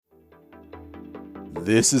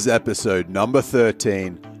This is episode number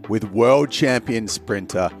 13 with world champion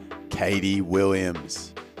sprinter Katie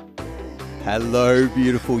Williams. Hello,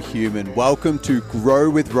 beautiful human. Welcome to Grow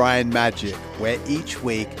with Ryan Magic, where each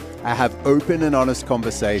week I have open and honest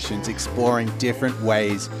conversations exploring different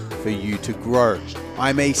ways for you to grow.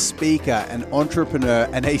 I'm a speaker, an entrepreneur,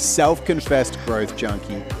 and a self-confessed growth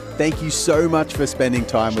junkie. Thank you so much for spending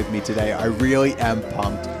time with me today. I really am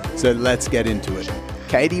pumped. So let's get into it.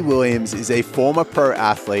 Katie Williams is a former pro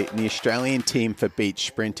athlete in the Australian team for beach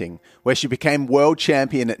sprinting, where she became world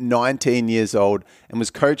champion at 19 years old and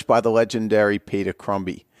was coached by the legendary Peter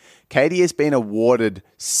Crombie. Katie has been awarded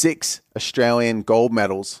 6 Australian gold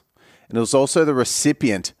medals and was also the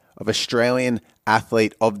recipient of Australian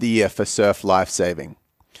Athlete of the Year for surf lifesaving.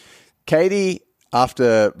 Katie,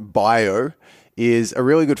 after bio, is a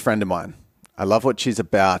really good friend of mine. I love what she's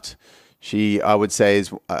about. She, I would say,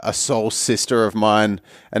 is a soul sister of mine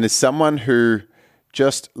and is someone who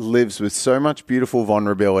just lives with so much beautiful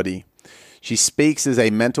vulnerability. She speaks as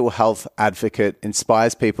a mental health advocate,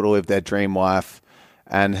 inspires people to live their dream life,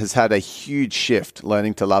 and has had a huge shift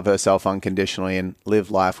learning to love herself unconditionally and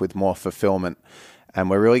live life with more fulfillment. And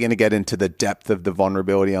we're really going to get into the depth of the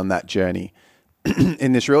vulnerability on that journey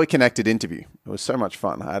in this really connected interview. It was so much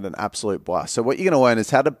fun. I had an absolute blast. So what you're going to learn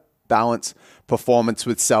is how to balance performance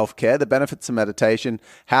with self-care, the benefits of meditation,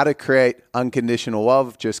 how to create unconditional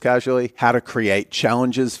love just casually, how to create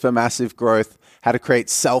challenges for massive growth, how to create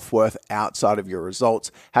self-worth outside of your results,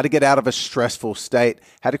 how to get out of a stressful state,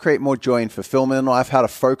 how to create more joy and fulfillment in life, how to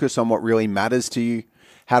focus on what really matters to you,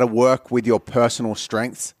 how to work with your personal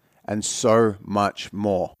strengths, and so much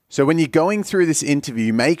more. So when you're going through this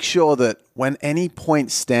interview, make sure that when any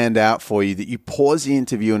points stand out for you, that you pause the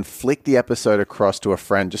interview and flick the episode across to a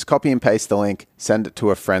friend. Just copy and paste the link, send it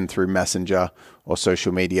to a friend through Messenger or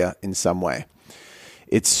social media in some way.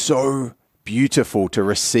 It's so beautiful to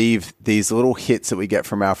receive these little hits that we get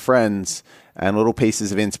from our friends and little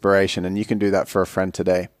pieces of inspiration, and you can do that for a friend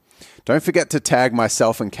today. Don't forget to tag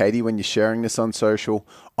myself and Katie when you're sharing this on social.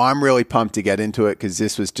 I'm really pumped to get into it because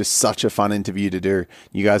this was just such a fun interview to do.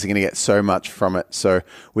 You guys are going to get so much from it. So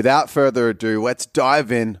without further ado, let's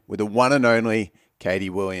dive in with the one and only Katie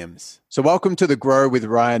Williams. So welcome to the Grow with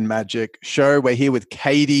Ryan Magic show. We're here with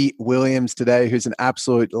Katie Williams today, who's an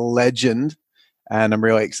absolute legend. And I'm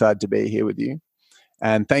really excited to be here with you.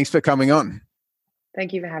 And thanks for coming on.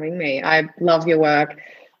 Thank you for having me. I love your work.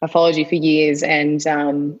 I followed you for years and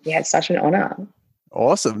it's such an honor.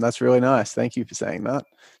 Awesome. That's really nice. Thank you for saying that.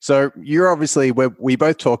 So you're obviously, we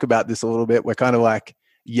both talk about this a little bit. We're kind of like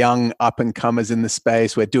young up and comers in the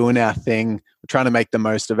space. We're doing our thing. We're trying to make the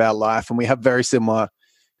most of our life. And we have very similar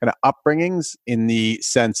kind of upbringings in the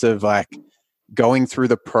sense of like going through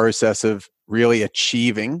the process of really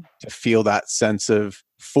achieving to feel that sense of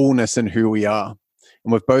fullness in who we are.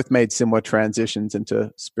 And we've both made similar transitions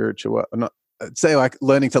into spiritual, I'd say like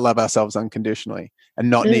learning to love ourselves unconditionally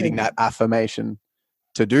and not needing that affirmation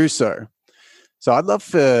to do so. So I'd love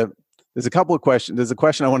for, there's a couple of questions. There's a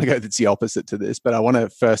question I want to go that's the opposite to this, but I want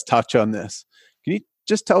to first touch on this. Can you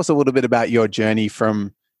just tell us a little bit about your journey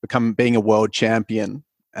from being a world champion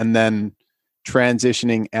and then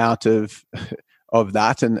transitioning out of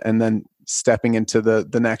that and then stepping into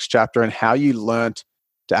the next chapter and how you learned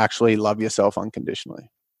to actually love yourself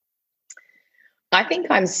unconditionally? I think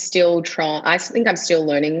I'm still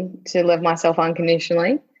learning to love myself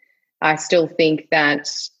unconditionally. I still think that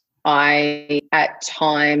I, at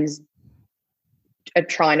times, are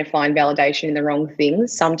trying to find validation in the wrong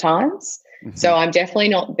things sometimes. Mm-hmm. So I'm definitely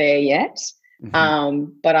not there yet,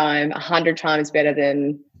 but I'm 100 times better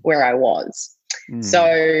than where I was.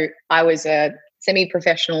 So I was a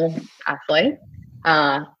semi-professional athlete,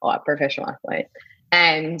 professional athlete.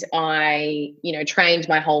 And I, trained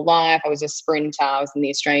my whole life. I was a sprinter. I was in the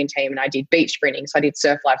Australian team and I did beach sprinting. So I did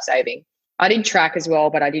surf lifesaving. I did track as well,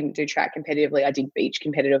 but I didn't do track competitively. I did beach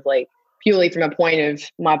competitively purely from a point of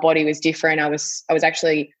my body was different. I was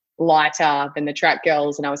actually lighter than the track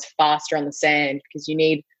girls and I was faster on the sand because you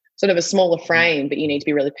need sort of a smaller frame, but you need to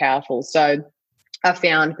be really powerful. So I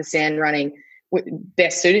found the sand running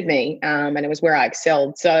best suited me and it was where I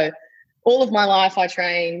excelled. So all of my life I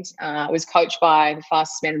trained. I was coached by the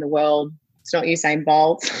fastest man in the world. It's not Usain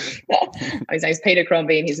Bolt. His name's Peter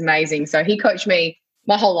Crombie and he's amazing. So he coached me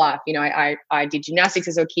my whole life. I did gymnastics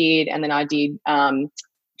as a kid and then I did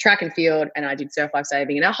track and field and I did surf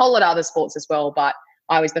lifesaving and a whole lot of other sports as well, but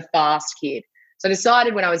I was the fast kid. So I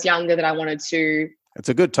decided when I was younger that I wanted to... It's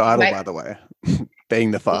a good title, by the way,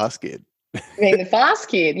 being the fast kid. Being the fast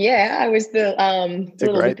kid, yeah. I was the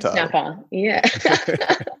little whippersnapper. Yeah.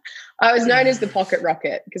 I was known as the pocket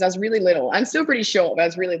rocket because I was really little. I'm still pretty short, but I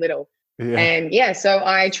was really little. Yeah. And so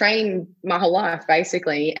I trained my whole life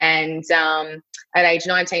basically. And at age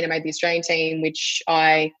 19, I made the Australian team, which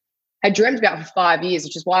I had dreamt about for 5 years,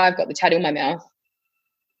 which is why I've got the tattoo on my mouth,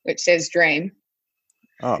 which says dream.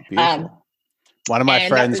 Oh, beautiful. One of my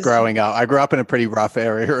friends growing up, I grew up in a pretty rough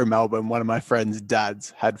area in Melbourne. One of my friends'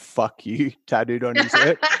 dads had "fuck you" tattooed on his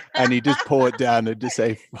hip, and he just pull it down and just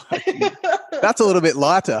say "fuck you." That's a little bit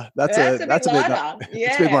lighter. That's a bit lighter.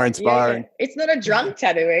 It's a bit more inspiring. Yeah. It's not a drunk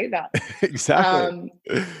tattoo either. Exactly.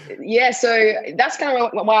 So that's kind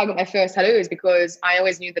of why I got my first tattoo, is because I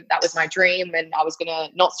always knew that was my dream, and I was going to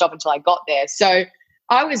not stop until I got there. So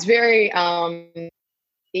I was very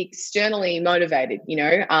externally motivated.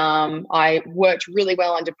 I worked really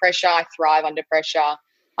well under pressure. I thrive under pressure.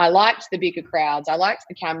 I liked the bigger crowds. I liked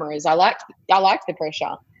the cameras. I liked the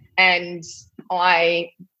pressure, and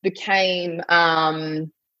I became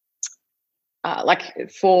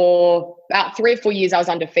for about 3 or 4 years I was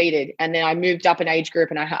undefeated, and then I moved up an age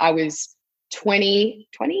group, and I was 20,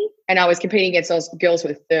 and I was competing against those girls who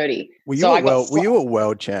were 30. Were you a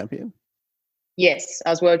world champion? Yes, I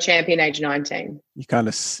was world champion age 19. You kind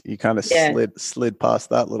of slid past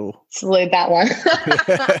that little. Slid that one.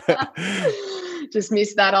 Just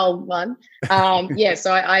missed that old one.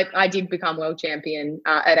 So I did become world champion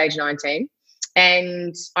at age 19.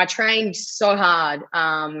 And I trained so hard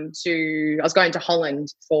I was going to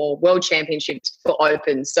Holland for world championships for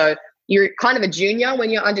opens. So you're kind of a junior when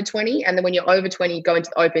you're under 20. And then when you're over 20, you go into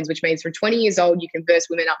the opens, which means from 20 years old, you can verse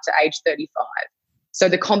women up to age 35. So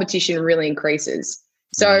the competition really increases.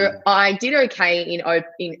 So I did okay in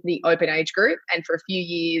the open age group. And for a few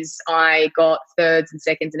years, I got thirds and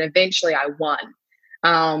seconds, and eventually I won.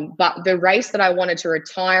 But the race that I wanted to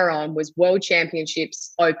retire on was World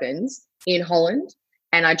Championships Opens in Holland.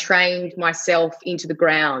 And I trained myself into the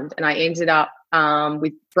ground, and I ended up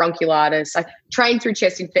with bronchiolitis. I trained through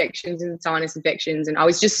chest infections and sinus infections. And I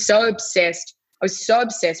was just so obsessed. I was so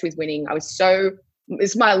obsessed with winning.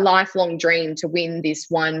 It's my lifelong dream to win this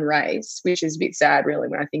one race, which is a bit sad, really,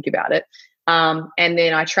 when I think about it. And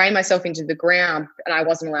then I trained myself into the ground, and I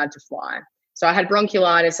wasn't allowed to fly. So I had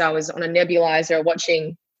bronchiolitis. I was on a nebulizer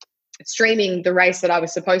streaming the race that I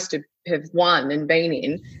was supposed to have won and been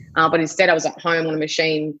in. But instead I was at home on a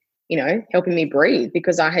machine, helping me breathe,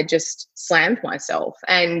 because I had just slammed myself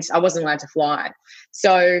and I wasn't allowed to fly.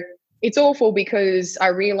 So it's awful, because I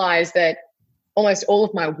realized that almost all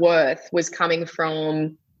of my worth was coming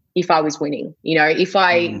from if I was winning. If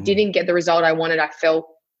I didn't get the result I wanted, I felt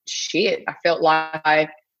shit. I felt like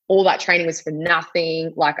all that training was for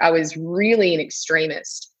nothing. Like I was really an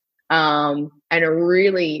extremist and a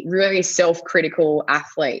really, really self-critical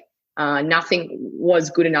athlete. Nothing was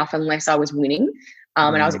good enough unless I was winning.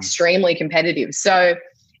 And I was extremely competitive. So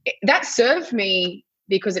that served me,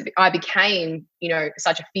 because I became,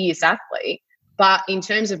 such a fierce athlete. But in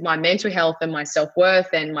terms of my mental health and my self-worth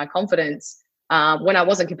and my confidence, when I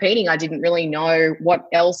wasn't competing, I didn't really know what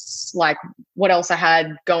else I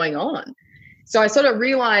had going on. So I sort of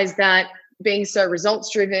realized that being so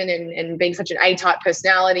results-driven and being such an A-type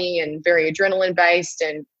personality and very adrenaline-based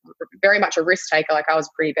and very much a risk-taker, like I was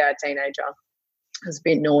a pretty bad teenager. I was a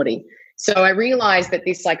bit naughty. So I realized that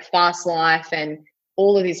this fast life and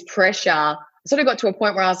all of this pressure sort of got to a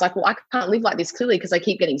point where I was like, well, I can't live like this, clearly, because I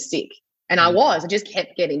keep getting sick. And I just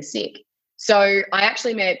kept getting sick. So I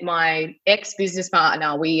actually met my ex-business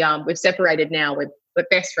partner. We've separated now. We're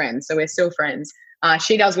best friends, so we're still friends.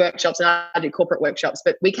 She does workshops and I do corporate workshops.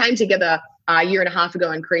 But we came together a year and a half ago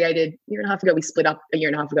and we split up a year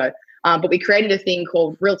and a half ago. But we created a thing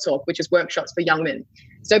called Real Talk, which is workshops for young men.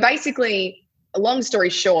 So basically, a long story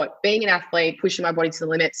short, being an athlete, pushing my body to the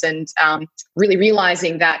limits, and really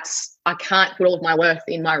realizing that I can't put all of my worth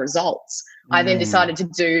in my results. I then decided to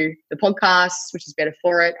do the podcast, which is better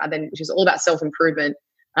for it, which is all about self-improvement.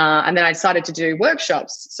 And then I decided to do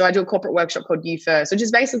workshops. So I do a corporate workshop called You First, which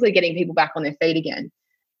is basically getting people back on their feet again.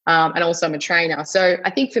 And also I'm a trainer. So I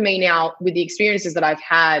think for me now, with the experiences that I've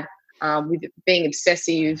had with being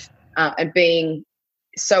obsessive and being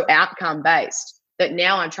so outcome-based, that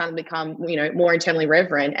now I'm trying to become, more internally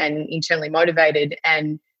reverent and internally motivated,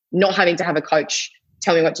 and not having to have a coach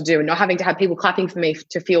tell me what to do, and not having to have people clapping for me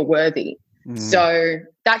to feel worthy. So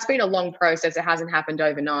that's been a long process. It hasn't happened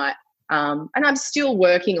overnight. And I'm still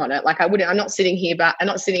working on it. I'm not sitting here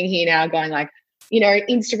now going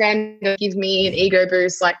Instagram gives me an ego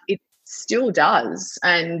boost. It still does.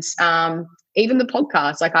 And even the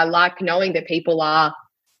podcast, I like knowing that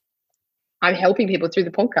I'm helping people through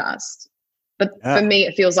the podcast. But for me,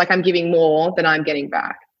 it feels like I'm giving more than I'm getting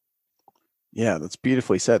back. Yeah, that's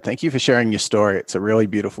beautifully said. Thank you for sharing your story. It's a really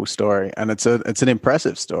beautiful story, and it's an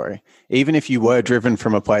impressive story. Even if you were driven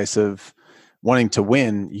from a place of wanting to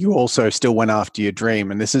win, you also still went after your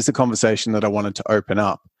dream. And this is the conversation that I wanted to open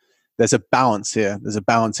up. There's a balance here. There's a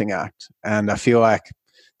balancing act, and I feel like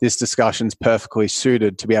this discussion's perfectly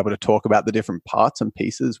suited to be able to talk about the different parts and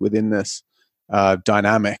pieces within this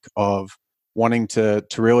dynamic of wanting to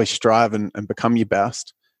really strive and become your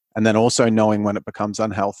best, and then also knowing when it becomes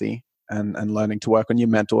unhealthy, and learning to work on your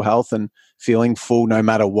mental health and feeling full no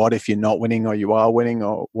matter what, if you're not winning or you are winning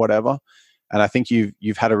or whatever. And I think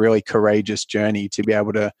you've had a really courageous journey to be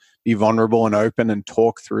able to be vulnerable and open and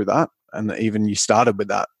talk through that. And even you started with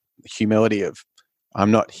that humility of,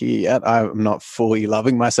 I'm not here yet. I'm not fully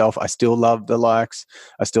loving myself. I still love the likes.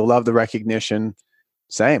 I still love the recognition.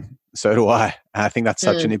 Same. So do I. And I think that's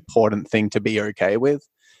such an important thing to be okay with,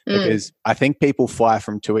 because I think people fly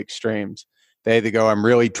from two extremes. They either go, I'm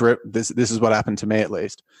really this is what happened to me at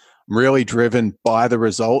least. I'm really driven by the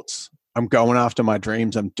results. I'm going after my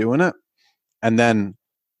dreams. I'm doing it. And then,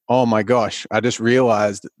 oh my gosh, I just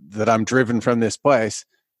realized that I'm driven from this place.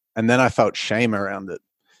 And then I felt shame around it.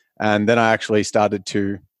 And then I actually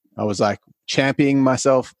I was like championing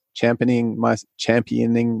myself, and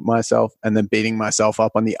then beating myself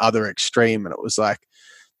up on the other extreme. And it was like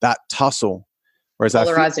that tussle. Whereas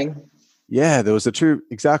polarizing. Yeah, there was the two,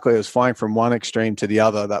 exactly. It was flying from one extreme to the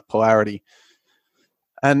other, that polarity.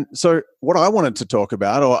 And so what I wanted to talk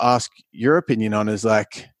about or ask your opinion on is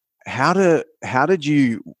like, how did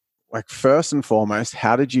you, like, first and foremost,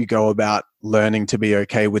 how did you go about learning to be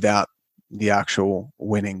okay without the actual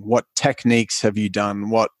winning? What techniques have you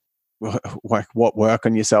done? What work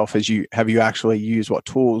on yourself have you actually used? What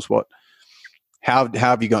tools? How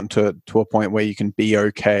have you gotten to a point where you can be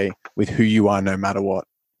okay with who you are no matter what?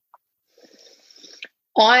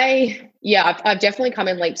 I've definitely come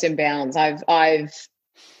in leaps and bounds. I'm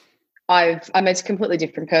a completely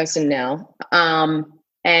different person now.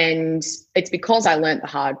 And it's because I learned the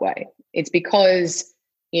hard way. It's because,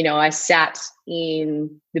 I sat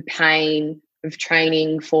in the pain of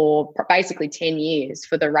training for basically 10 years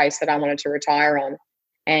for the race that I wanted to retire on.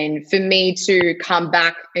 And for me to come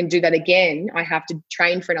back and do that again, I have to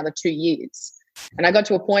train for another 2 years. And I got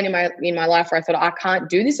to a point in my life where I thought, I can't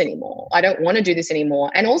do this anymore. I don't want to do this anymore.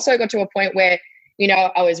 And also got to a point where,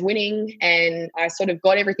 I was winning and I sort of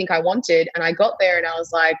got everything I wanted. And I got there and I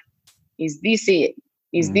was like, is this it?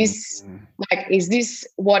 Is this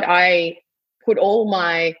what I put all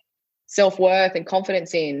my self-worth and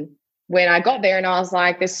confidence in? When I got there and I was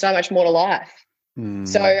like, there's so much more to life.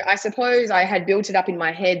 So I suppose I had built it up in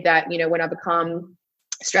my head that, when I become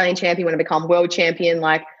Australian champion, when I become world champion,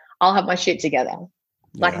 like, I'll have my shit together.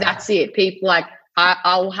 Like, that's it. People, like,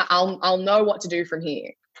 I'll know what to do from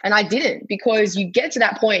here. And I didn't, because you get to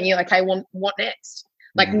that point and you're like, hey, what next?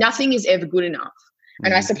 Like, nothing is ever good enough.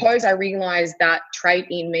 And I suppose I realized that trait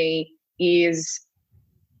in me is,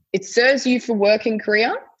 it serves you for work and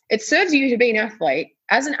career. It serves you to be an athlete.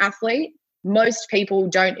 As an athlete, most people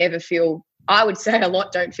don't ever feel, I would say a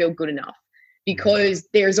lot don't feel good enough, because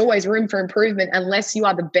there's always room for improvement unless you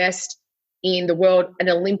are the best in the world at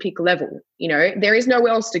an Olympic level. There is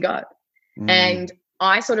nowhere else to go. And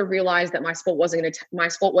I sort of realized that my sport wasn't going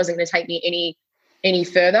to take me any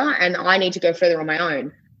further, and I need to go further on my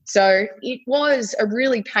own. So it was a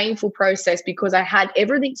really painful process, because I had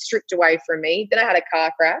everything stripped away from me. Then I had a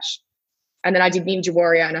car crash, and then I did Ninja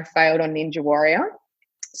Warrior and I failed on Ninja Warrior.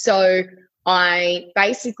 So I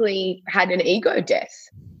basically had an ego death,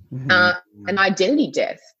 an identity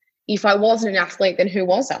death. If I wasn't an athlete, then who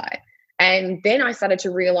was I? And then I started to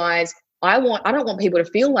realize I don't want people to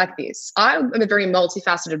feel like this. I'm a very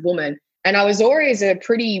multifaceted woman, and I was always a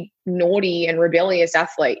pretty naughty and rebellious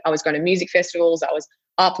athlete. I was going to music festivals. I was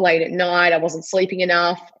up late at night. I wasn't sleeping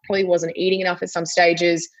enough. Probably wasn't eating enough at some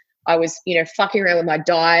stages. I was, fucking around with my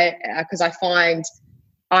diet, because I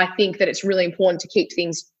think that it's really important to keep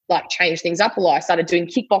things, like, change things up a lot. I started doing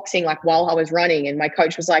kickboxing, like, while I was running, and my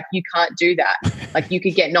coach was like, you can't do that. Like, you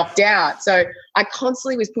could get knocked out. So I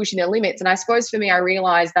constantly was pushing their limits. And I suppose for me, I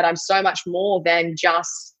realized that I'm so much more than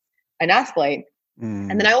just an athlete.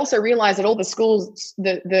 And then I also realized that all the schools,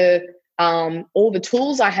 all the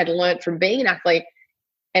tools I had learned from being an athlete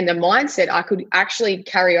and the mindset, I could actually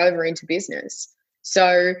carry over into business.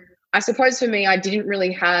 So I suppose for me, I didn't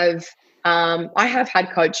really have, I have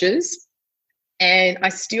had coaches, and I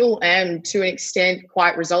still am to an extent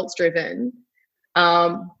quite results driven.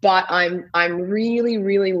 But I'm really,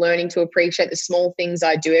 really learning to appreciate the small things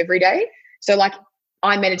I do every day. So, like,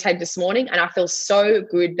 I meditated this morning and I feel so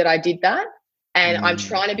good that I did that. And I'm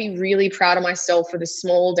trying to be really proud of myself for the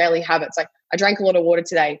small daily habits. Like, I drank a lot of water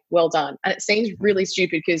today. Well done. And it seems really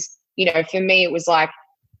stupid because, you know, for me, it was like,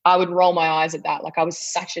 I would roll my eyes at that. Like I was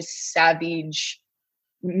such a savage,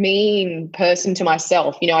 mean person to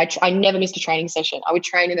myself. You know, I never missed a training session. I would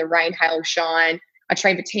train in the rain, hail, shine. I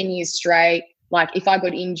trained for 10 years straight. Like if I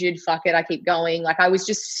got injured, fuck it, I keep going. Like I was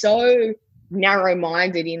just so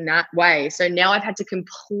narrow-minded in that way. So now I've had to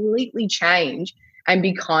completely change and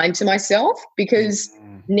be kind to myself because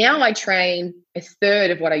now I train a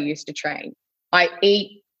third of what I used to train. I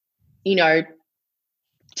eat, you know,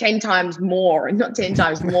 10 times more, not 10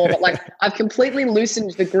 times more, but like I've completely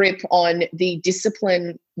loosened the grip on the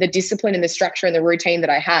discipline and the structure and the routine that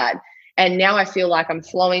I had. And now I feel like I'm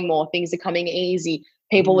flowing more. Things are coming easy.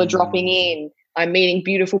 People are dropping in. I'm meeting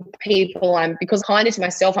beautiful people. Because I'm kinder to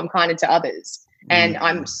myself, I'm kinder to others. And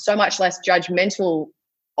I'm so much less judgmental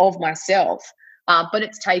of myself. But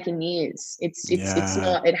it's taken years. It's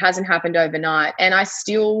not, it hasn't happened overnight. And I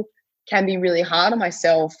still can be really hard on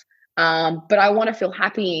myself. But I want to feel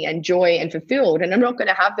happy and joy and fulfilled. And I'm not going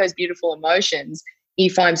to have those beautiful emotions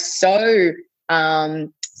if I'm so,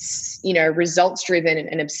 you know, results driven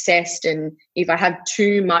and obsessed. And if I have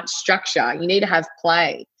too much structure, you need to have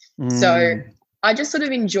play. So I just sort of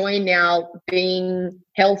enjoy now being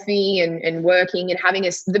healthy and working and having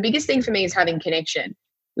the biggest thing for me is having connection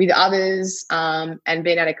with others, and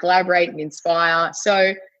being able to collaborate and inspire.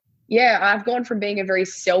 So yeah, I've gone from being a very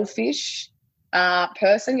selfish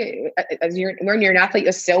person. When you're an athlete,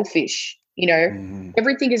 you're selfish. You know,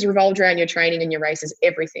 everything is revolved around your training and your races,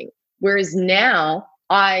 everything. Whereas now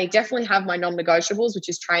I definitely have my non-negotiables, which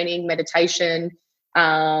is training, meditation,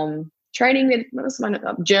 journaling,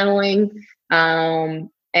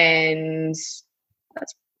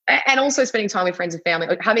 and also spending time with friends and family,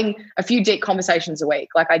 like having a few deep conversations a week.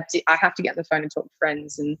 Like I have to get on the phone and talk to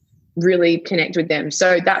friends and really connect with them.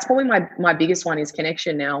 So that's probably my biggest one is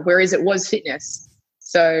connection now, whereas it was fitness.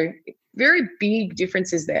 So very big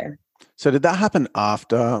differences there. So did that happen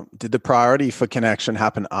did the priority for connection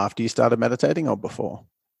happen after you started meditating or before?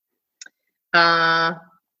 It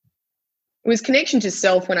was connection to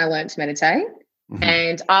self when I learned to meditate.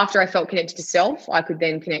 And after I felt connected to self, I could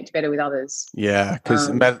then connect better with others. Yeah,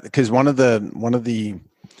 because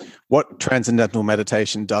what transcendental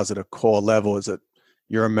meditation does at a core level is that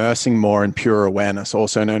you're immersing more in pure awareness,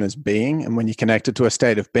 also known as being. And when you're connected to a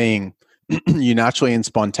state of being, you naturally and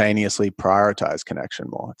spontaneously prioritize connection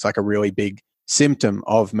more. It's like a really big symptom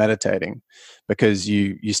of meditating because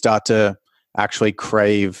you start to actually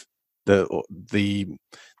crave the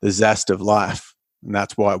zest of life. And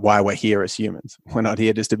that's why we're here as humans. We're not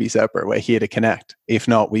here just to be separate. We're here to connect. If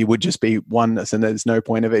not, we would just be oneness and there's no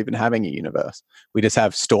point of even having a universe. We just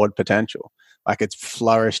have stored potential. Like it's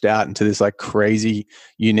flourished out into this like crazy,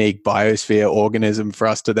 unique biosphere organism for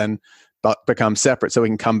us to then become separate so we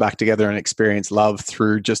can come back together and experience love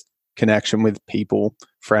through just connection with people,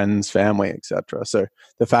 friends, family, etc. So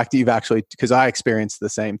the fact that you've actually, because I experienced the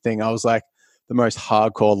same thing, I was like, the most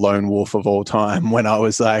hardcore lone wolf of all time when I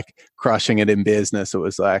was like crushing it in business. It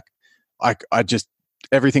was like, I just,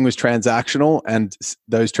 everything was transactional and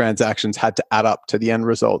those transactions had to add up to the end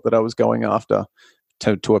result that I was going after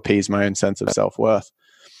to appease my own sense of self-worth.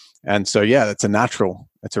 And so, yeah, it's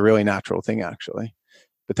a really natural thing actually.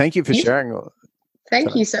 But thank you for sharing.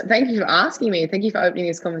 Thank you for asking me. Thank you for opening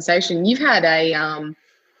this conversation. You've had a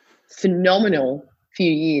phenomenal few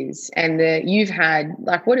years, and you've had,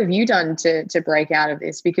 like, what have you done to break out of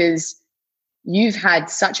this? Because you've had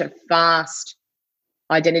such a fast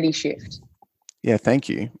identity shift. Yeah, thank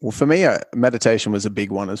you. Well, for me, meditation was a big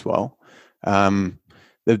one as well.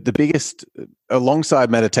 The biggest, alongside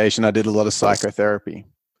meditation, I did a lot of psychotherapy.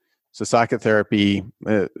 So psychotherapy,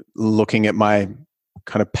 looking at my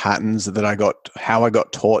kind of patterns that how I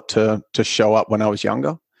got taught to show up when I was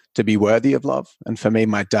younger, to be worthy of love. And for me,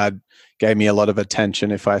 my dad gave me a lot of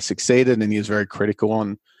attention if I succeeded, and he was very critical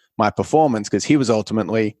on my performance because he was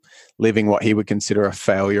ultimately living what he would consider a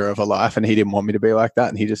failure of a life, and he didn't want me to be like that.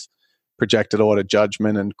 And he just projected a lot of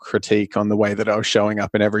judgment and critique on the way that I was showing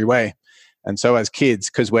up in every way. And so as kids,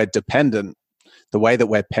 because we're dependent, the way that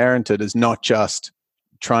we're parented is not just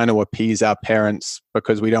trying to appease our parents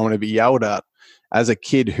because we don't want to be yelled at. As a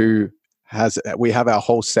kid we have our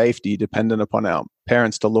whole safety dependent upon our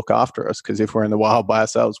parents to look after us, because if we're in the wild by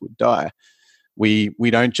ourselves, we'd die. We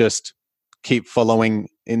don't just keep following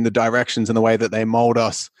in the directions in the way that they mold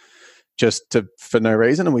us for no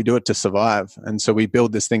reason, and we do it to survive. And so we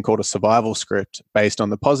build this thing called a survival script based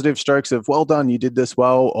on the positive strokes of, well done, you did this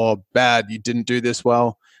well, or bad, you didn't do this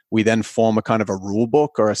well. We then form a kind of a rule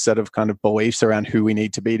book or a set of kind of beliefs around who we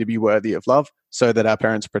need to be worthy of love so that our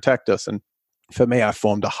parents protect us. And for me, I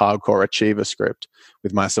formed a hardcore achiever script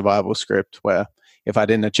with my survival script where if I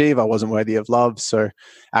didn't achieve, I wasn't worthy of love. So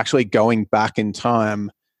actually going back in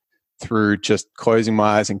time through just closing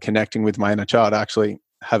my eyes and connecting with my inner child, I actually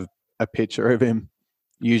have a picture of him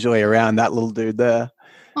usually around that little dude there.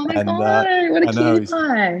 Oh my God, what a cutie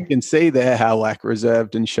pie. You can see there how like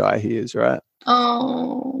reserved and shy he is, right?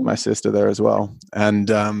 Oh. My sister there as well. And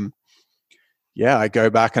I go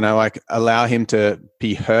back and I like allow him to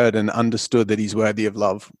be heard and understood that he's worthy of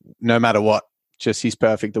love no matter what. Just he's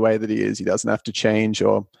perfect the way that he is. He doesn't have to change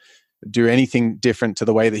or do anything different to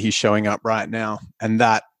the way that he's showing up right now. And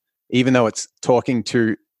that, even though it's talking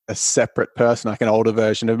to a separate person, like an older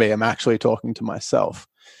version of me, I'm actually talking to myself.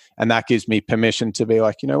 And that gives me permission to be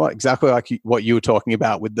like, you know what, exactly like what you were talking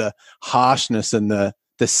about with the harshness and the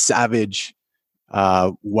savage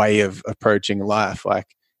way of approaching life. Like,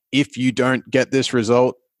 if you don't get this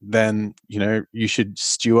result, then, you know, you should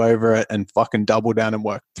stew over it and fucking double down and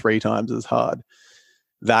work 3 times as hard.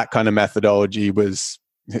 That kind of methodology was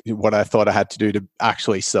what I thought I had to do to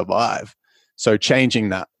actually survive. So changing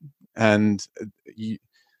that. And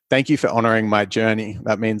thank you for honoring my journey.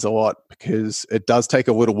 That means a lot, because it does take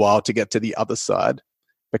a little while to get to the other side,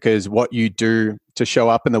 because what you do to show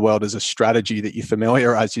up in the world is a strategy that you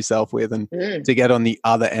familiarize yourself with, and to get on the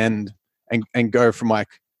other end and go from like,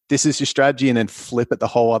 this is your strategy, and then flip it the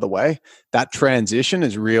whole other way. That transition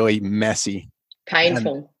is really messy.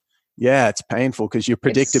 Painful. And it's painful because your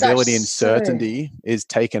predictability and certainty is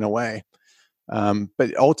taken away.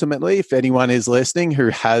 But ultimately, if anyone is listening who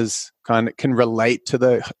has can relate to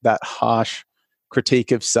that harsh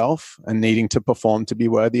critique of self and needing to perform to be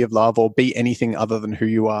worthy of love, or be anything other than who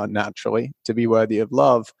you are naturally to be worthy of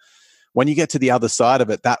love, when you get to the other side of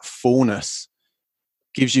it, that fullness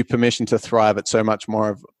gives you permission to thrive at so much more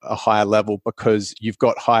of a higher level, because you've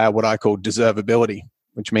got higher, what I call deservability,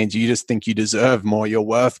 which means you just think you deserve more, you're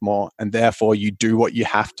worth more, and therefore you do what you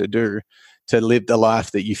have to do to live the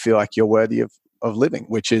life that you feel like you're worthy of living,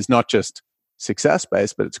 which is not just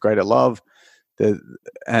success-based, but it's greater love,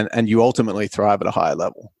 and you ultimately thrive at a higher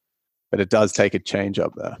level. But it does take a change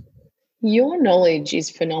up there. Your knowledge is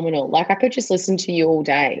phenomenal. Like, I could just listen to you all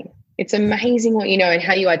day. It's amazing what you know and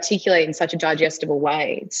how you articulate in such a digestible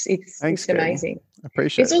way. It's amazing. I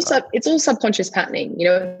appreciate it. It's all subconscious patterning. You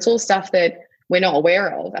know, it's all stuff that we're not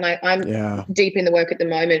aware of. And I'm deep in the work at the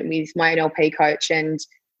moment with my NLP coach, and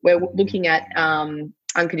we're looking at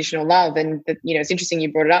unconditional love. And it's interesting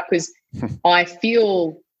you brought it up, because I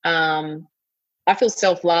feel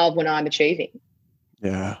self-love when I'm achieving.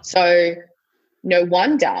 Yeah. So no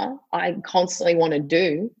wonder I constantly want to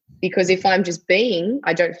do, because if I'm just being,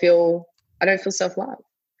 I don't feel self-love.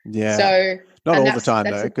 Yeah. So not all the time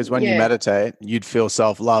though, because when you meditate, you'd feel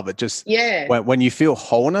self-love. It just when you feel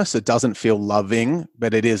wholeness, it doesn't feel loving,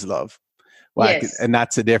 but it is love. Like, and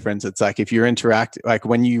that's the difference. It's like if you're like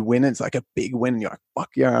when you win, it's like a big win. And you're like, fuck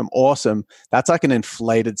yeah, I'm awesome. That's like an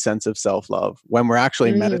inflated sense of self-love. When we're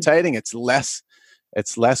actually meditating, it's less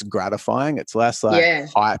gratifying. It's less like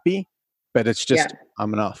hypey, but it's just,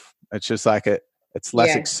 I'm enough. It's just like it's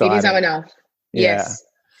less exciting. It is, I'm enough. Yeah.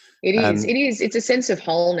 Yes, it is. It's a sense of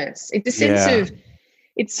wholeness. It's a sense of,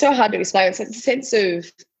 it's so hard to explain. It's a sense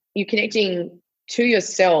of you connecting to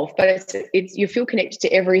yourself, but it's you feel connected to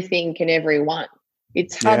everything and everyone.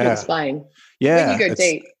 It's hard to explain. Yeah. When you go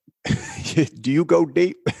deep. Do you go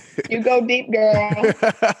deep? You go deep, girl.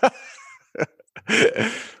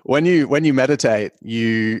 When you meditate,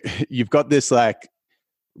 you've got this like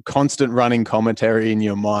constant running commentary in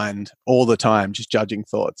your mind all the time, just judging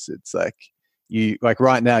thoughts. It's like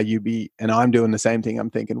right now and I'm doing the same thing. I'm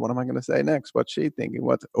thinking, what am I going to say next? What's she thinking?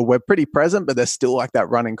 We're pretty present, but there's still like that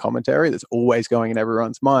running commentary that's always going in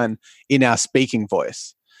everyone's mind in our speaking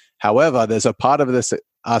voice. However, there's a part of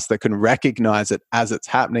us that can recognize it as it's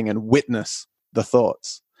happening and witness the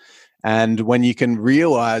thoughts. And when you can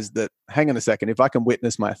realize that, hang on a second, if I can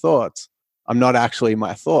witness my thoughts, I'm not actually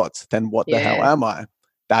my thoughts, then what the hell am I?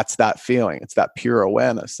 That's that feeling. It's that pure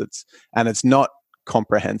awareness. And it's not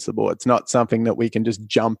comprehensible. It's not something that we can just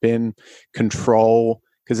jump in, control,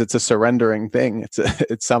 because it's a surrendering thing.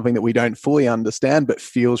 It's something that we don't fully understand, but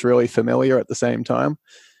feels really familiar at the same time.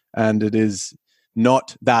 And it is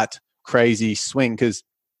not that crazy swing, because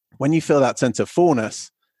when you feel that sense of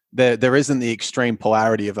fullness, there isn't the extreme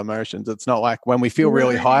polarity of emotions. It's not like when we feel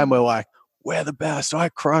really high and we're like, we're the best, I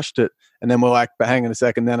crushed it. And then we're like, but hang on a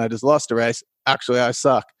second, then I just lost a race. Actually, I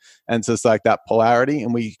suck. And so it's like that polarity,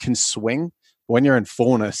 and we can swing. When you're in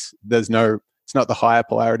fullness, it's not the higher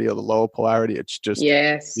polarity or the lower polarity. It's just,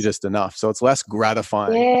 you're just enough. So it's less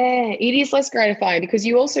gratifying. Yeah, it is less gratifying, because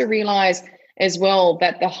you also realize as well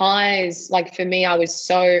that the highs, like for me, I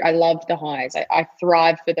loved the highs. I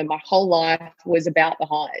thrived for them. My whole life was about the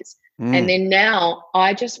highs. And then now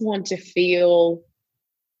I just want to feel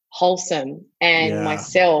wholesome and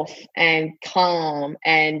myself and calm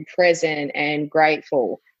and present and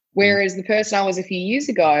grateful. Whereas the person I was a few years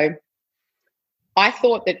ago, I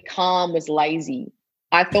thought that calm was lazy.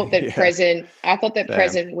 I thought that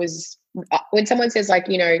present was, when someone says like,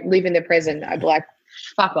 live in the present, I'd be like,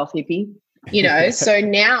 fuck off, hippie, So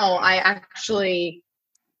now I actually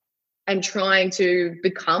am trying to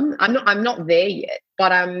become, I'm not there yet,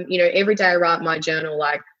 but I'm, every day I write my journal,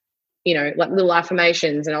 like little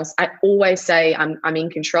affirmations. And I always say I'm in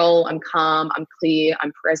control, I'm calm, I'm clear,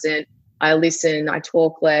 I'm present, I listen, I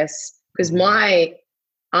talk less, because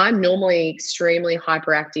I'm normally extremely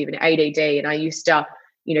hyperactive and ADD, and I used to,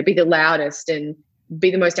 be the loudest and be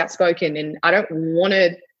the most outspoken. And I don't want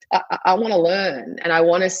to, I want to learn and I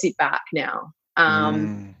want to sit back now.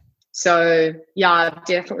 So yeah, I've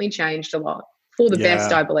definitely changed a lot for the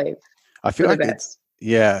best, I believe. I feel like it's,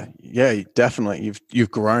 definitely.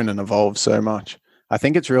 You've grown and evolved so much. I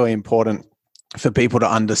think it's really important for people to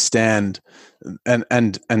understand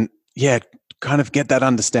and kind of get that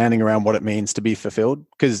understanding around what it means to be fulfilled.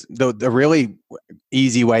 Because the really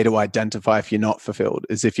easy way to identify if you're not fulfilled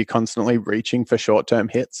is if you're constantly reaching for short-term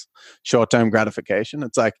hits, short-term gratification.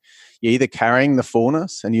 It's like you're either carrying the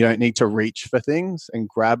fullness and you don't need to reach for things and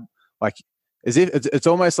grab, like, as if it's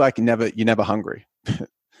almost like you're never hungry.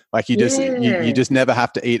 Like you just never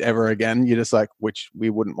have to eat ever again. You're just like, which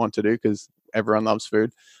we wouldn't want to do because everyone loves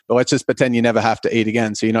food. But let's just pretend you never have to eat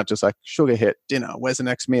again. So you're not just like, sugar hit, dinner, where's the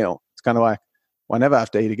next meal? It's kind of like, well, I never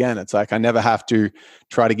have to eat again. It's like I never have to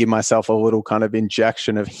try to give myself a little kind of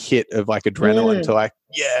injection of hit of like adrenaline to like,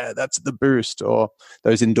 yeah, that's the boost, or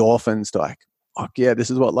those endorphins to like, fuck yeah, this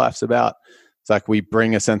is what life's about. It's like we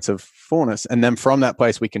bring a sense of fullness, and then from that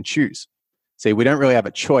place we can choose. See, we don't really have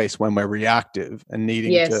a choice when we're reactive and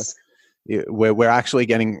needing to, where we're actually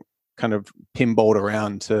getting kind of pinballed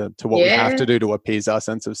around to what we have to do to appease our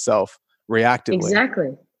sense of self reactively. Exactly.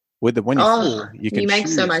 When you're full, you make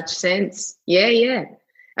so much sense. Yeah,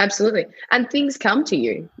 absolutely. And things come to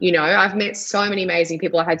you. I've met so many amazing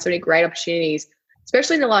people. I had so many great opportunities,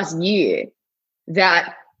 especially in the last year,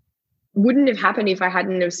 that wouldn't have happened if I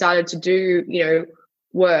hadn't have started to do,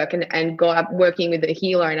 work and go up working with a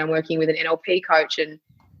healer, and I'm working with an NLP coach. And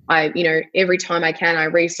I, every time I can, I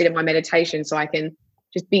reset in my meditation so I can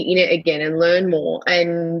just be in it again and learn more.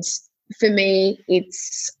 And for me,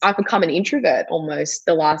 I've become an introvert almost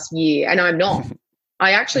the last year, and I'm not.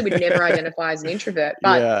 I actually would never identify as an introvert,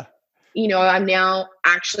 but I'm now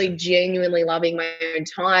actually genuinely loving my own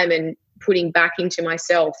time and putting back into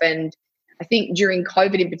myself. And I think during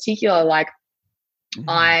COVID in particular, like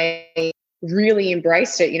I really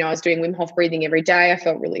embraced it. I was doing Wim Hof breathing every day. I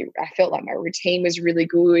felt like my routine was really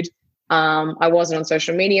good. I wasn't on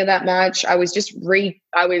social media that much. I was just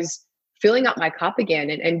I was filling up my cup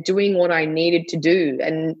again and doing what I needed to do.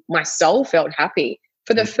 And my soul felt happy.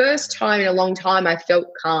 For the first time in a long time, I felt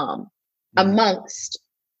calm amongst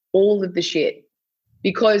all of the shit,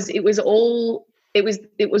 because it was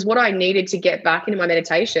what I needed to get back into my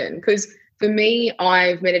meditation. Because for me,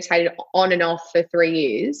 I've meditated on and off for 3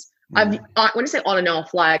 years. When I say on and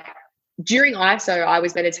off, like during ISO, I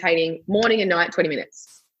was meditating morning and night, 20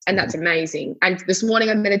 minutes. And that's amazing. And this morning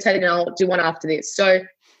I meditated, and I'll do one after this. So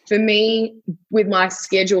for me, with my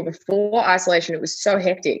schedule before isolation, it was so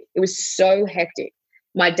hectic.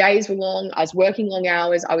 My days were long. I was working long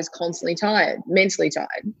hours. I was constantly tired, mentally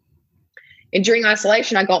tired. And during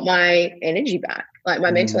isolation, I got my energy back, like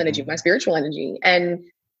my mental energy, my spiritual energy. And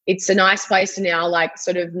it's a nice place to now, like,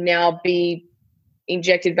 sort of now be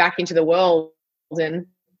injected back into the world and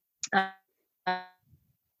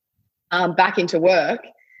back into work,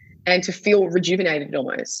 and to feel rejuvenated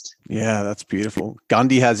almost. Yeah, that's beautiful.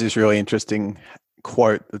 Gandhi has this really interesting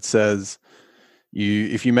quote that says,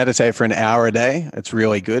 if you meditate for an hour a day, it's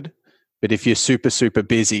really good. But if you're super, super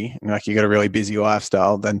busy, like you got a really busy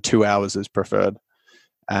lifestyle, then 2 hours is preferred.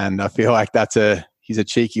 And I feel like he's a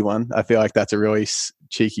cheeky one. I feel like that's a really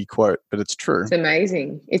cheeky quote, but it's true. It's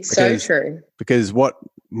amazing. It's so true. Because what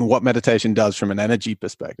meditation does from an energy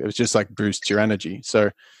perspective, it's just like boosts your energy.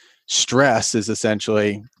 So stress is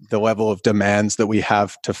essentially the level of demands that we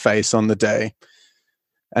have to face on the day.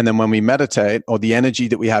 And then when we meditate, or the energy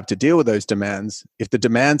that we have to deal with those demands, if the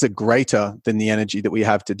demands are greater than the energy that we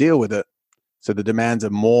have to deal with it, so the demands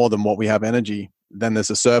are more than what we have energy, then there's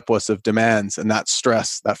a surplus of demands, and that's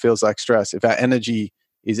stress. That feels like stress. If our energy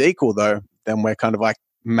is equal, though, then we're kind of like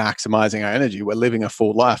maximizing our energy. We're living a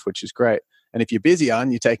full life, which is great. And if you're busier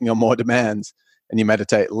and you're taking on more demands and you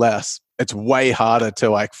meditate less, it's way harder to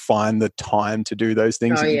like find the time to do those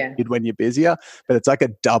things that you did when you're busier, but it's like a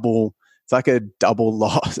double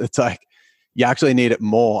loss. It's like you actually need it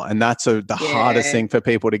more. And that's the hardest thing for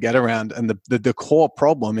people to get around. And the core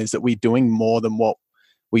problem is that we're doing more than what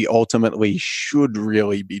we ultimately should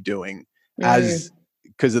really be doing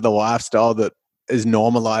because of the lifestyle that is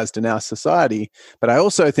normalized in our society. But I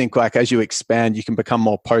also think like as you expand, you can become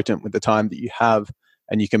more potent with the time that you have,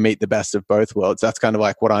 and you can meet the best of both worlds. That's kind of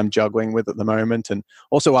like what I'm juggling with at the moment, and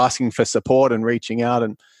also asking for support and reaching out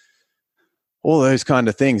and all those kind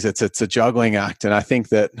of things. It's a juggling act. And I think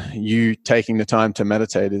that you taking the time to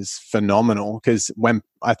meditate is phenomenal, because when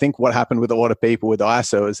I think what happened with a lot of people with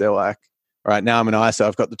ISO is they're like, all right, now I'm an ISO,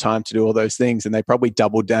 I've got the time to do all those things. And they probably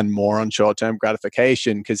doubled down more on short-term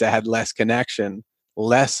gratification because they had less connection,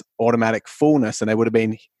 less automatic fullness, and they would have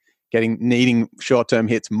been needing short-term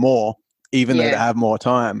hits more, even though they have more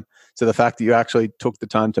time. So the fact that you actually took the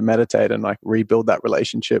time to meditate and like rebuild that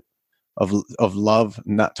relationship of love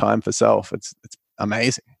and that time for self, it's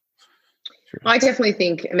amazing. I definitely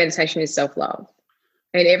think meditation is self-love.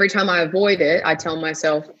 And every time I avoid it, I tell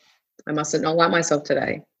myself, I must not like myself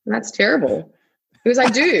today. And that's terrible, because I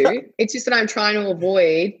do. It's just that I'm trying to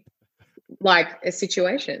avoid like a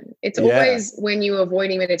situation. It's always when you're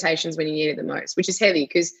avoiding meditations when you need it the most, which is heavy,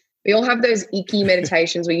 because we all have those icky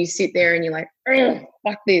meditations where you sit there and you're like,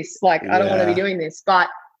 fuck this. Like, I don't want to be doing this. But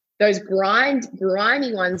those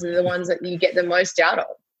grimy ones are the ones that you get the most out of.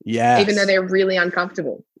 Yeah. Even though they're really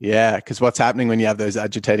uncomfortable. Yeah. Because what's happening when you have those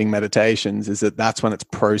agitating meditations is that's when it's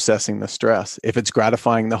processing the stress. If it's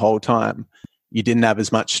gratifying the whole time, you didn't have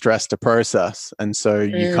as much stress to process. And so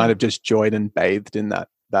you kind of just joyed and bathed in that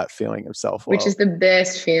feeling of self-love. Which is the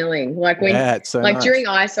best feeling. Like when, it's so nice. During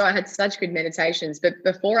ISO, I had such good meditations, but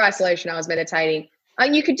before isolation, I was meditating.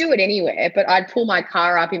 And you could do it anywhere, but I'd pull my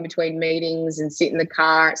car up in between meetings and sit in the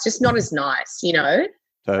car. It's just not as nice, you know?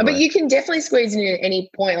 Totally. But you can definitely squeeze it in at any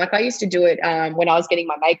point. Like I used to do it when I was getting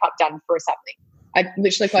my makeup done for something. I'd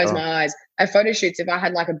literally close my eyes. At photo shoots, if I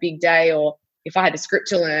had like a big day or if I had a script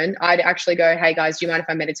to learn, I'd actually go, hey guys, do you mind if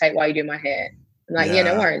I meditate while you do my hair? I'm like,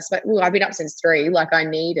 no worries. But I've been up since 3. Like I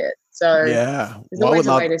need it. So there's always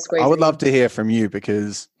a way to squeeze it in. I would love to hear from you,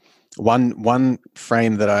 because one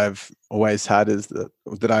frame that I've always had is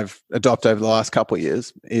that I've adopted over the last couple of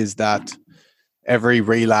years is that every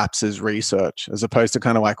relapse is research, as opposed to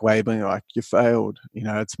kind of like labeling like you failed. You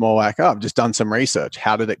know, it's more like, I've just done some research.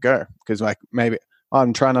 How did it go? Because like maybe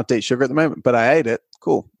I'm trying not to eat sugar at the moment, but I ate it.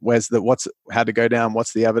 Cool. How'd it go down?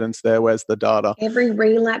 What's the evidence there? Where's the data? Every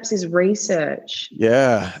relapse is research.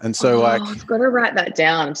 Yeah. And so I've got to write that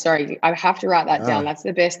down. I'm sorry. I have to write that down. That's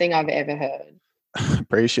the best thing I've ever heard.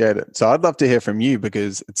 Appreciate it. So I'd love to hear from you,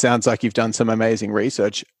 because it sounds like you've done some amazing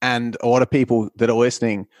research, and a lot of people that are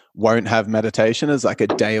listening won't have meditation as like a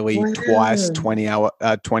daily twice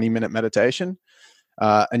 20-minute meditation.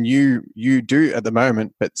 And you do at the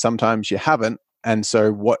moment, but sometimes you haven't. And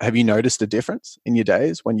so what have you noticed a difference in your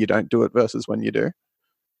days when you don't do it versus when you do?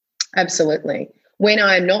 Absolutely. When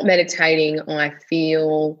I'm not meditating, I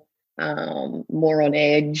feel more on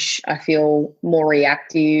edge. I feel more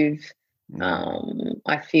reactive.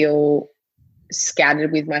 I feel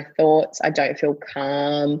scattered with my thoughts. I don't feel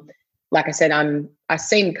calm. Like I said, I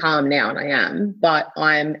seem calm now, and I am, but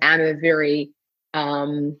I'm a very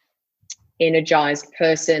energized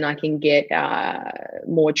person. I can get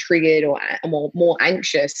more triggered or more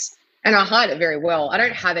anxious, and I hide it very well. I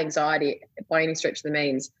don't have anxiety by any stretch of the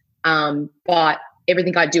means, but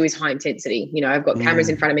everything I do is high intensity. You know, I've got cameras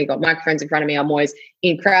in front of me, got microphones in front of me. I'm always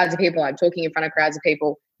in crowds of people. I'm talking in front of crowds of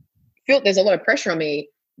people. Feel there's a lot of pressure on me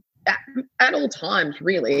at all times,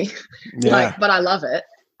 really. But I love it.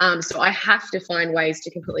 So I have to find ways to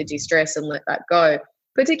completely de-stress and let that go.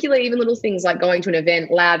 Particularly even little things like going to an event,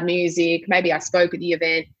 loud music. Maybe I spoke at the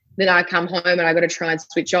event, then I come home and I got to try and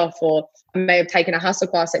switch off. Or I may have taken a hustle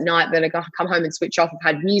class at night, but I got to come home and switch off.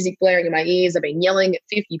 I've had music blaring in my ears. I've been yelling at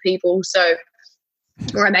 50 people. So,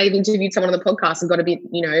 or I may have interviewed someone on the podcast and got a bit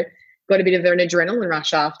of an adrenaline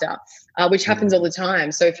rush after, which happens all the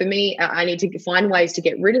time. So for me, I need to find ways to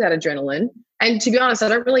get rid of that adrenaline. And to be honest, I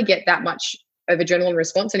don't really get that much of adrenaline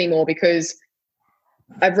response anymore, because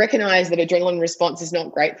I've recognized that adrenaline response is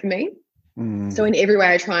not great for me. So in every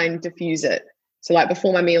way, I try and diffuse it. So like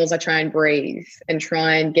before my meals, I try and breathe and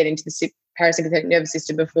try and get into the parasympathetic nervous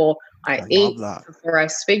system before I eat, before I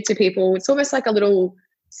speak to people. It's almost like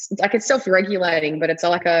it's self-regulating, but it's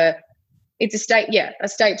a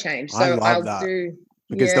state change. So I'll do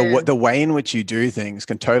because the way in which you do things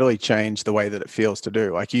can totally change the way that it feels to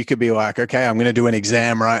do. Like you could be like, okay, I'm going to do an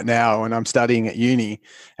exam right now and I'm studying at uni,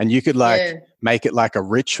 and you could like make it like a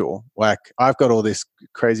ritual. Like I've got all this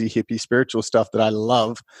crazy hippie spiritual stuff that I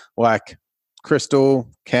love, like crystal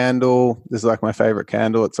candle. This is like my favorite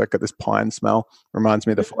candle. It's like got this pine smell, reminds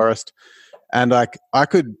me of the forest. And like I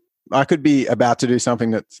could be about to do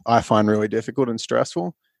something that I find really difficult and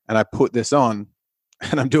stressful, and I put this on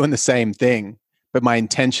and I'm doing the same thing, but my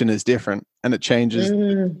intention is different and it changes.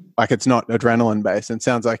 Like it's not adrenaline based. And it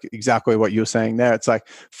sounds like exactly what you're saying there. It's like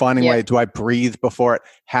finding a way, do I breathe before it?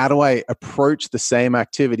 How do I approach the same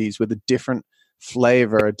activities with a different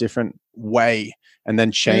flavor, a different way, and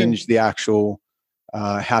then change the actual,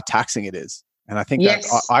 how taxing it is. And I think that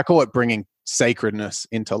I call it bringing sacredness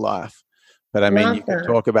into life. But I mean, you can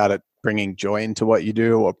talk about it bringing joy into what you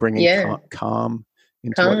do, or bringing calm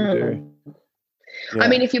into what you do. I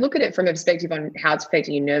mean, if you look at it from a perspective on how it's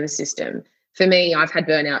affecting your nervous system, for me, I've had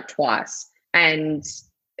burnout twice, and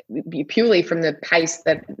purely from the pace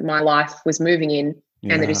that my life was moving in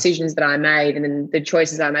and the decisions that I made, and then the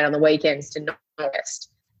choices I made on the weekends to not rest.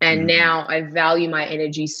 And now I value my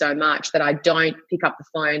energy so much that I don't pick up the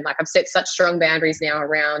phone. Like I've set such strong boundaries now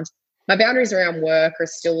around my boundaries around work are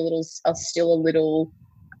still a little,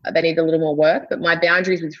 they need a little more work, but my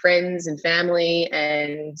boundaries with friends and family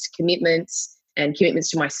and commitments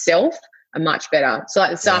to myself are much better. So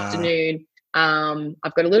like this afternoon,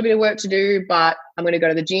 I've got a little bit of work to do, but I'm going to go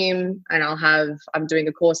to the gym and I'm doing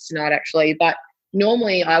a course tonight actually. But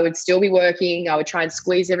normally I would still be working. I would try and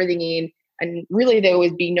squeeze everything in, and really there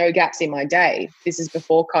would be no gaps in my day. This is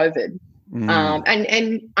before COVID.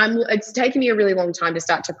 It's taken me a really long time to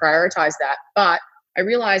start to prioritize that. But I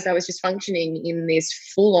realized I was just functioning in this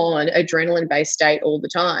full-on adrenaline-based state all the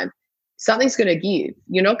time. Something's going to give.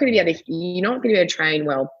 You're not going to be able to train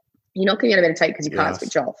well. You're not going to be able to meditate because you can't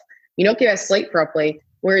switch off. You're not going to be able to sleep properly.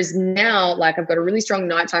 Whereas now, like I've got a really strong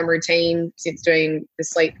nighttime routine since doing the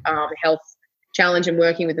sleep health challenge and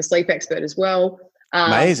working with the sleep expert as well.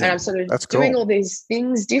 Amazing. And I'm sort of doing all these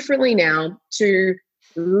things differently now to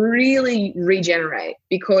really regenerate,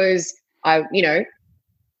 because I,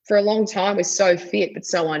 for a long time was so fit but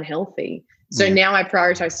so unhealthy. So now I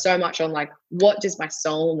prioritize so much on like, what does my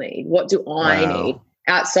soul need? What do I need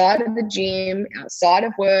outside of the gym, outside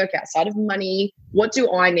of work, outside of money? What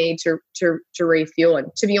do I need to refuel?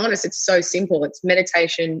 And to be honest, it's so simple. It's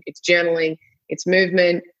meditation, it's journaling, it's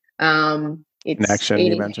movement, it's connection.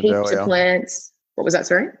 Eating you mentioned heaps earlier. Of plants. What was that?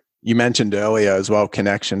 Sorry. You mentioned earlier as well.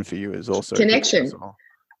 Connection for you is also connection.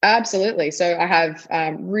 Absolutely. So I have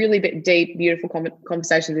really deep, beautiful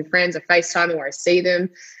conversations with friends. I FaceTime where I see them.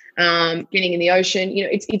 Getting in the ocean,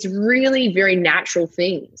 it's really very natural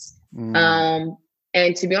things.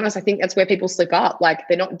 And to be honest, I think that's where people slip up. Like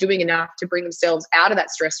they're not doing enough to bring themselves out of that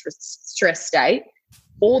stress state,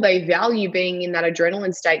 or they value being in that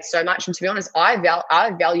adrenaline state so much. And to be honest, I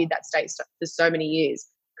valued that state for so many years,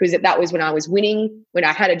 because that was when I was winning. When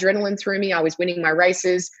I had adrenaline through me, I was winning my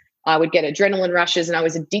races. I would get adrenaline rushes, and I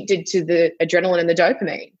was addicted to the adrenaline and the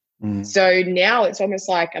dopamine. So now it's almost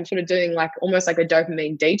like I'm sort of doing almost like a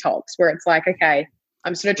dopamine detox, where it's like, okay,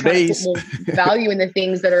 I'm sort of trying to put more value in the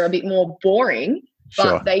things that are a bit more boring,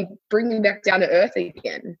 but they bring me back down to earth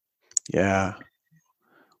again. Yeah.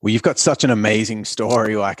 Well, you've got such an amazing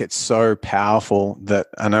story. Like it's so powerful that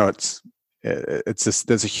I know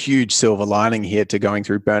there's a huge silver lining here to going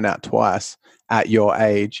through burnout twice at your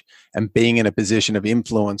age and being in a position of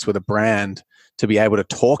influence with a brand to be able to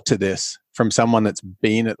talk to this from someone that's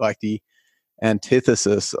been at like the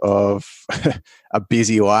antithesis of a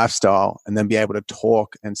busy lifestyle, and then be able to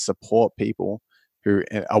talk and support people who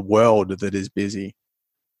a world that is busy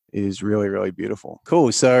is really, really beautiful.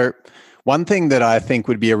 Cool. So one thing that I think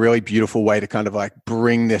would be a really beautiful way to kind of like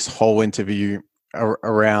bring this whole interview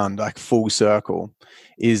around like full circle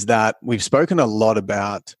is that we've spoken a lot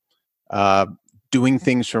about doing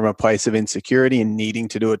things from a place of insecurity and needing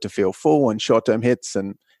to do it to feel full and short-term hits,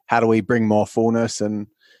 and how do we bring more fullness and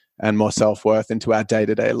more self-worth into our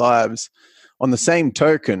day-to-day lives. On the same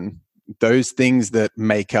token, those things that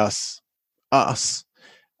make us are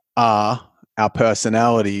our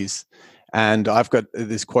personalities. And I've got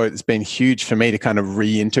this quote that's been huge for me to kind of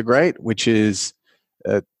reintegrate, which is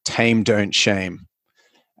tame, don't shame.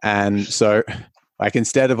 And so like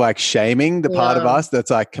instead of like shaming the part of us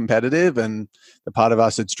that's like competitive and the part of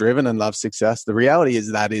us that's driven and loves success, the reality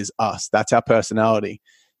is that is us. That's our personality.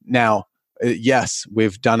 Now, yes,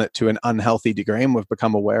 we've done it to an unhealthy degree and we've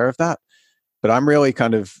become aware of that. But I'm really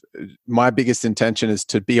my biggest intention is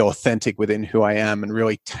to be authentic within who I am and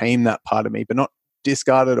really tame that part of me, but not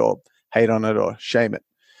discard it or hate on it or shame it.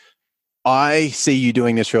 I see you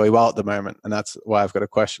doing this really well at the moment, and that's why I've got a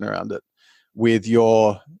question around it with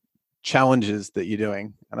your challenges that you're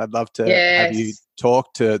doing. And I'd love to have you Yes.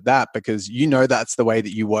 talk to that, because you know that's the way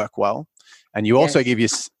that you work well. And you also Yes. give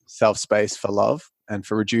yourself space for love and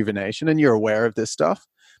for rejuvenation, and you're aware of this stuff.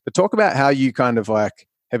 But talk about how you kind of like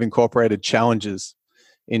have incorporated challenges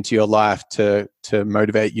into your life to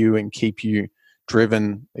motivate you and keep you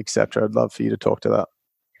driven, etc. I'd love for you to talk to that.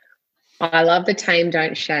 I love the tame,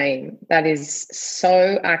 don't shame. That is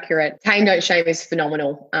so accurate. Tame, don't shame is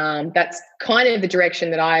phenomenal. That's kind of the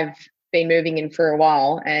direction that I've been moving in for a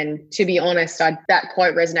while. And to be honest, that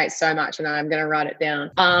quote resonates so much, and I'm going to write it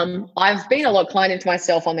down. I've been a lot kinder to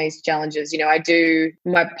myself on these challenges. I do,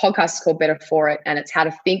 my podcast is called Better For It, and it's how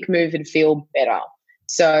to think, move, and feel better.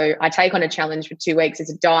 So I take on a challenge for 2 weeks.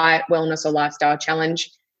 It's a diet, wellness, or lifestyle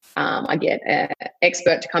challenge. I get an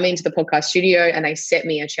expert to come into the podcast studio and they set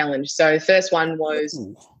me a challenge. So the first one was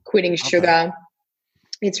quitting sugar.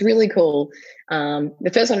 It's really cool.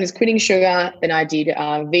 The first one was quitting sugar. Then I did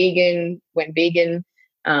went vegan.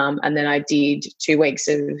 And then I did 2 weeks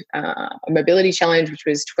of a mobility challenge, which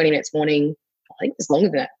was 20 minutes morning. I think it's longer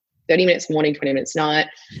than that. 30 minutes morning, 20 minutes night.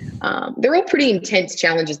 They're all pretty intense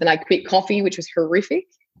challenges. Then I quit coffee, which was horrific.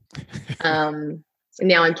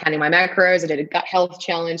 Now I'm counting my macros. I did a gut health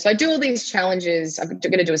challenge. So I do all these challenges. I'm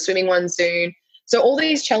going to do a swimming one soon. So all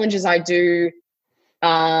these challenges I do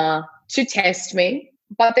to test me,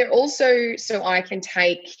 but they're also so I can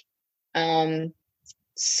take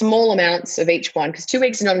small amounts of each one, because 2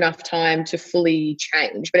 weeks is not enough time to fully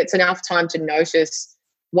change, but it's enough time to notice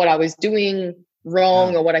what I was doing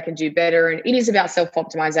wrong or what I can do better. And it is about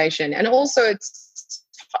self-optimization. And also it's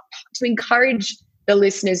to encourage the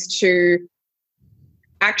listeners to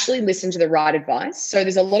actually listen to the right advice. So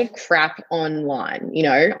there's a lot of crap online,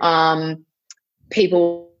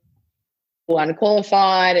 people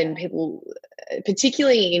unqualified, and people,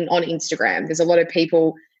 particularly on Instagram, there's a lot of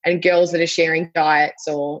people and girls that are sharing diets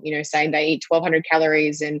or, saying they eat 1,200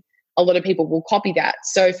 calories, and a lot of people will copy that.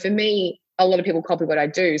 So for me, a lot of people copy what I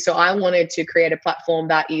do. So I wanted to create a platform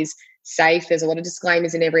that is safe. There's a lot of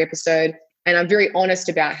disclaimers in every episode, and I'm very honest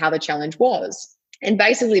about how the challenge was. And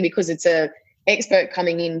basically, because it's a expert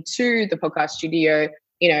coming into the podcast studio,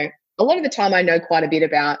 a lot of the time I know quite a bit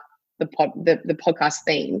about the podcast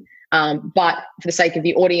theme, but for the sake of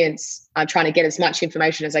the audience, I'm trying to get as much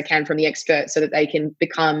information as I can from the expert so that they can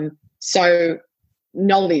become so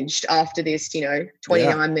knowledged after this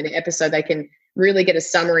 29-minute episode. They can really get a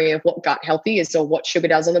summary of what gut healthy is, or what sugar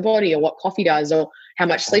does on the body, or what coffee does, or how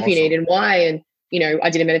much sleep you need and why. And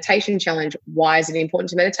I did a meditation challenge. Why is it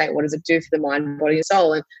important to meditate? What does it do for the mind, body, and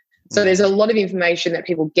soul? And so there's a lot of information that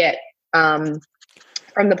people get from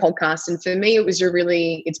the podcast. And for me,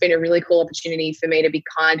 it's been a really cool opportunity for me to be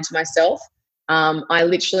kind to myself. I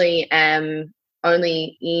literally am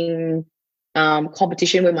only in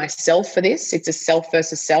competition with myself for this. It's a self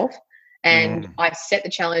versus self. And I set the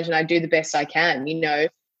challenge and I do the best I can,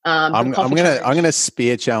 I'm gonna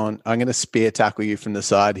spear challenge. I'm gonna spear tackle you from the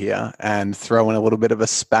side here and throw in a little bit of a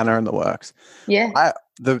spanner in the works. Yeah.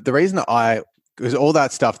 The reason because all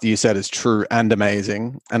that stuff that you said is true and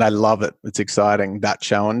amazing, and I love it. It's exciting, that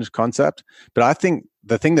challenge concept. But I think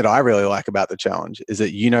the thing that I really like about the challenge is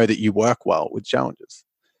that that you work well with challenges.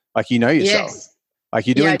 Like yourself. Yes. Like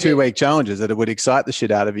you're doing 2 week challenges that it would excite the shit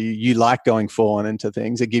out of you. You like going full on into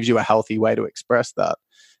things. It gives you a healthy way to express that.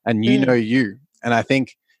 And you. And I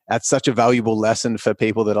think that's such a valuable lesson for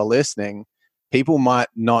people that are listening. People might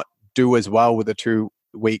not do as well with a 2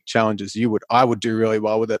 week challenge as you would. I would do really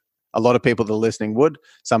well with it. A lot of people that are listening would.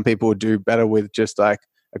 Some people would do better with just like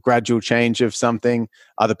a gradual change of something.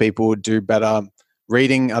 Other people would do better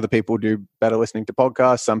reading. Other people would do better listening to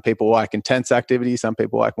podcasts. Some people like intense activity. Some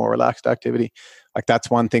people like more relaxed activity. Like that's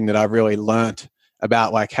one thing that I've really learned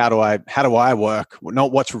about, like how do I work?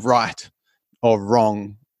 Not what's right or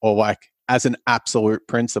wrong, or like as an absolute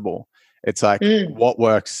principle. It's like what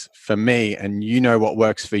works for me, and what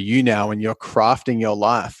works for you now, and you're crafting your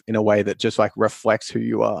life in a way that just like reflects who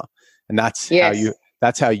you are. And that's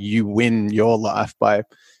how you win your life by,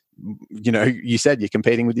 you said you're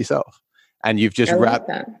competing with yourself, and you've just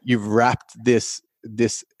wrapped this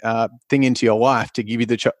thing into your life to give you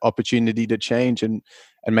the opportunity to change and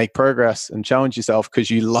make progress and challenge yourself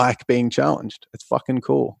because you like being challenged. It's fucking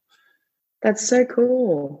cool. That's so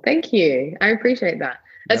cool. Thank you. I appreciate that.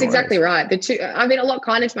 That's exactly right. I've been a lot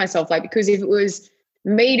kinder to myself, because if it was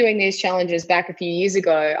me doing these challenges back a few years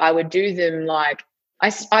ago, I would do them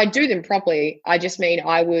I do them properly. I just mean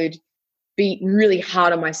I would be really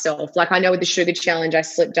hard on myself. Like I know with the sugar challenge, I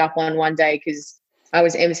slipped up on one day because I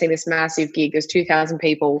was emceeing this massive gig. There's 2,000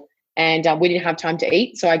 people, and we didn't have time to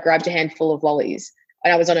eat. So I grabbed a handful of lollies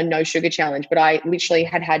and I was on a no sugar challenge, but I literally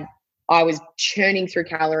I was churning through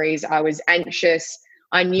calories. I was anxious.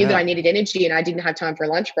 I knew that I needed energy and I didn't have time for a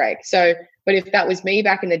lunch break. So, but if that was me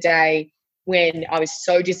back in the day when I was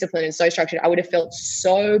so disciplined and so structured, I would have felt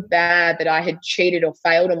so bad that I had cheated or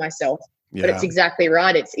failed on myself. But it's exactly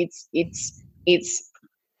right. It's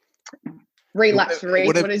relapse.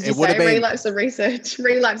 What did you say? Relapse of research.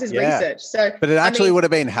 Relapse is research. So, but it actually would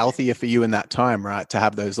have been healthier for you in that time, right? To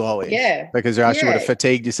have those lollies. Yeah. Because you actually would have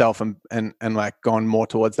fatigued yourself and like gone more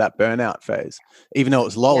towards that burnout phase. Even though it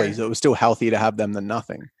was lollies, it was still healthier to have them than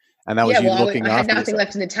nothing. And that was you looking after I had nothing yourself.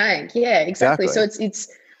 left in the tank. Yeah, exactly. So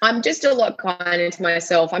I'm just a lot kinder to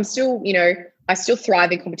myself. I'm still, I still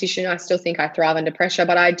thrive in competition. I still think I thrive under pressure,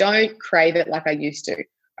 but I don't crave it like I used to.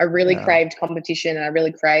 I really craved competition and I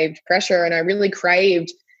really craved pressure and I really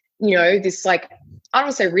craved, this like, I don't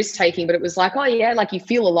want to say risk taking, but it was like, oh yeah, like you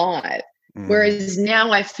feel alive. Whereas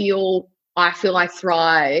now I feel I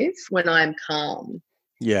thrive when I'm calm.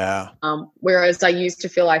 Yeah. Whereas I used to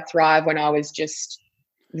feel I thrive when I was just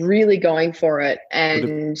really going for it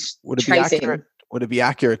and chasing. Would it be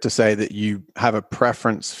accurate to say that you have a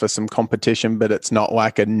preference for some competition, but it's not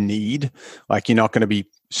like a need? Like you're not going to be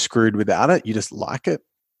screwed without it. You just like it.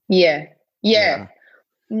 Yeah.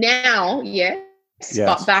 Now, yes.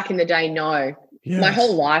 But back in the day, no. Yes. My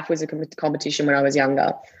whole life was a competition when I was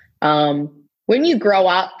younger. When you grow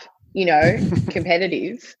up,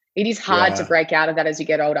 competitive, it is hard to break out of that as you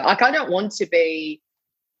get older. Like I don't want to be.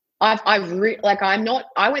 I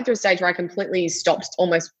went through a stage where I completely stopped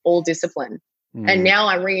almost all discipline, and now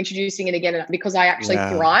I'm reintroducing it again because I actually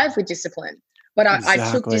thrive with discipline. But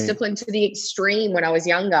I took discipline to the extreme when I was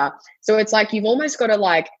younger. So it's like you've almost got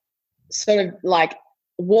to sort of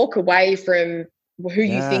walk away from who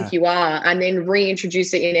you think you are and then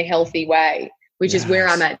reintroduce it in a healthy way, which is where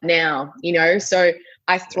I'm at now, So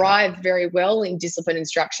I thrive very well in discipline and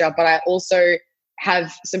structure, but I also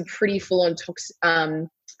have some pretty full-on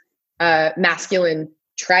masculine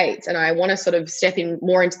traits, and I want to sort of step in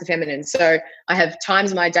more into the feminine. So I have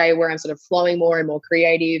times in my day where I'm sort of flowing more and more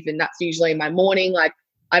creative, and that's usually in my morning. Like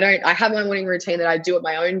I have my morning routine that I do at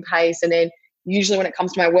my own pace, and then usually when it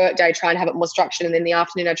comes to my work day, I try and have it more structured, and then in the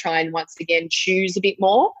afternoon I try and once again choose a bit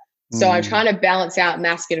more. So I'm trying to balance out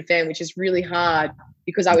masculine and feminine, which is really hard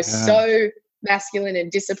because I was so masculine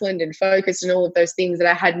and disciplined and focused and all of those things that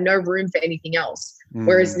I had no room for anything else.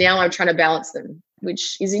 Whereas now I'm trying to balance them,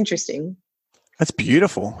 which is interesting. That's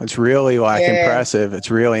beautiful. It's really impressive. It's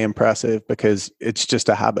really impressive because it's just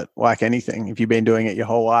a habit like anything. If you've been doing it your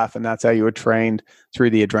whole life and that's how you were trained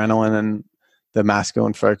through the adrenaline and the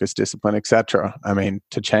masculine focus, discipline, etc. I mean,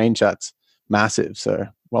 to change, that's massive. So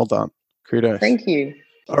well done. Kudos. Thank you.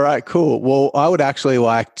 All right, cool. Well, I would actually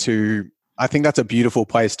like to, I think that's a beautiful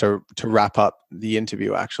place to wrap up the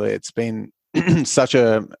interview. Actually, it's been such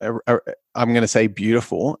I'm going to say a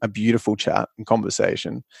beautiful chat and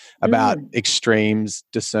conversation about extremes,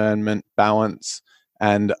 discernment, balance.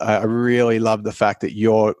 And I really love the fact that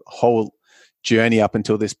your whole journey up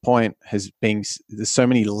until this point has been, there's so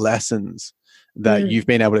many lessons that you've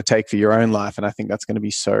been able to take for your own life. And I think that's going to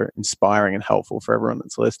be so inspiring and helpful for everyone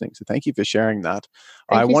that's listening. So thank you for sharing that.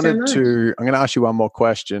 I'm going to ask you one more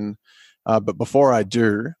question. But before I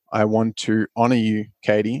do, I want to honor you,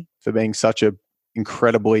 Katie, for being such an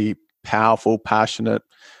incredibly powerful, passionate,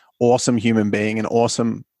 awesome human being, an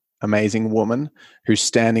awesome, amazing woman who's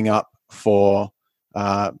standing up for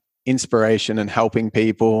inspiration and helping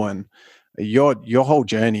people. And your whole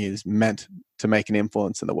journey is meant to make an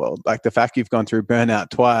influence in the world. Like the fact you've gone through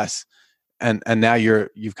burnout twice and now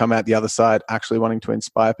you've come out the other side actually wanting to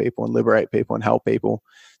inspire people and liberate people and help people.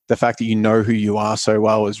 The fact that you know who you are so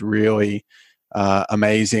well is really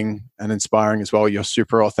amazing and inspiring as well. You're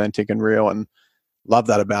super authentic and real, and love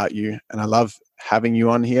that about you. And I love having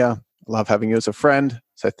you on here. I love having you as a friend.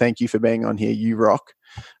 So thank you for being on here. You rock.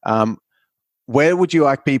 Where would you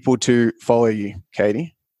like people to follow you,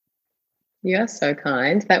 Katie? You're so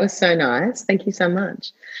kind. That was so nice. Thank you so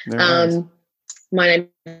much. My name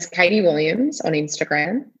is Katie Williams on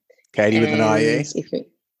Instagram. Katie with an IE.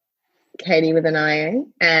 Katie with an IE.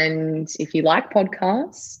 And if you like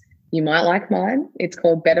podcasts, you might like mine. It's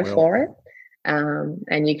called Better For It.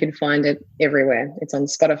 And you can find it everywhere. It's on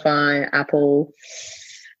Spotify, Apple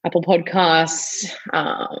Podcasts,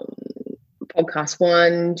 Podcast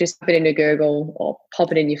One. Just put it into Google or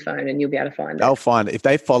pop it in your phone and you'll be able to find it. They'll find it. If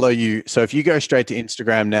they follow you, so if you go straight to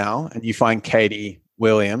Instagram now and you find Katie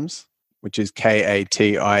Williams, which is Katie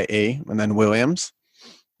and then Williams,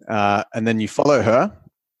 and then you follow her,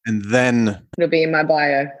 and then it'll be in my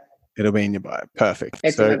bio. It'll be in your bio. Perfect.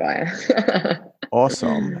 It's in my bio.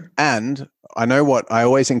 Awesome. And I know what I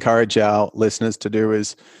always encourage our listeners to do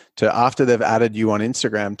is to, after they've added you on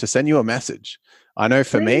Instagram, to send you a message. I know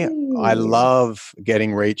for me, I love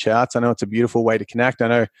getting reach outs. I know it's a beautiful way to connect. I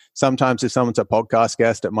know sometimes if someone's a podcast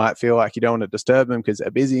guest, it might feel like you don't want to disturb them because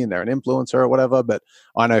they're busy and they're an influencer or whatever. But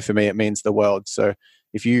I know for me, it means the world. So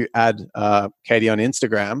if you add Katie on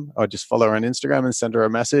Instagram, or just follow her on Instagram and send her a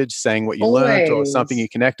message saying what you learned or something you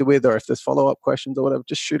connected with, or if there's follow-up questions or whatever,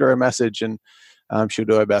 just shoot her a message and she'll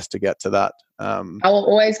do her best to get to that. I will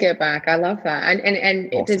always get back. I love that. And awesome.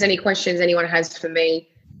 If there's any questions anyone has for me,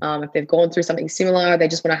 if they've gone through something similar, they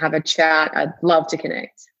just want to have a chat, I'd love to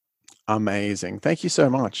connect. Amazing. Thank you so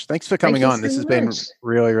much. Thanks for coming on. This has been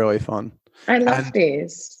really, really fun. I love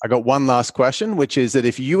this. I got one last question, which is that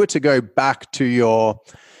if you were to go back to your,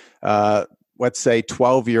 let's say,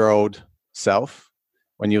 12-year-old self,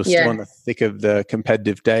 when you're still in the thick of the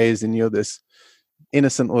competitive days and you're this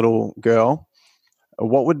innocent little girl,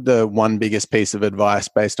 what would the one biggest piece of advice,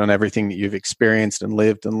 based on everything that you've experienced and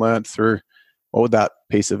lived and learned through, what would that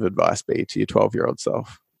piece of advice be to your 12-year-old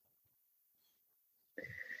self?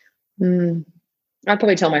 I'd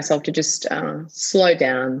probably tell myself to just slow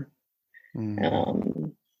down.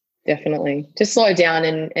 Definitely. Just slow down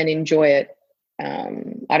and enjoy it.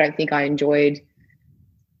 I don't think I enjoyed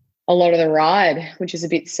a lot of the ride, which is a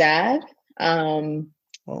bit sad. I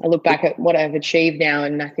look back at what I've achieved now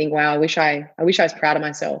and I think, wow, I wish I was proud of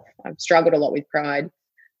myself. I've struggled a lot with pride.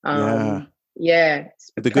 Yeah.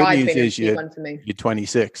 The good news is you're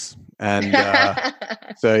 26 and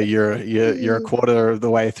so you're a quarter of the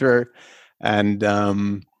way through. And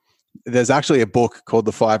there's actually a book called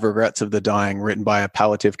The 5 Regrets of the Dying, written by a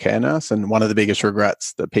palliative care nurse. And one of the biggest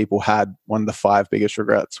regrets that people had, one of the 5 biggest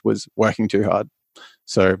regrets, was working too hard.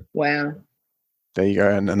 So wow. There you go.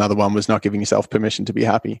 And another one was not giving yourself permission to be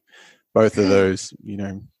happy. Both of those,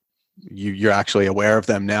 you're actually aware of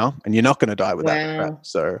them now and you're not going to die with that regret.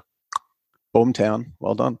 So Boomtown,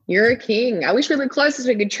 well done. You're a king. I wish we were close so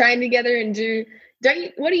we could train together and do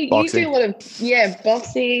boxing. You do a lot of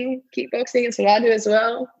boxing, kickboxing, that's what I do as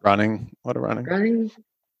well. Running. A lot of running.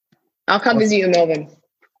 I'll come visit you in Melbourne.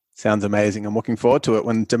 Sounds amazing. I'm looking forward to it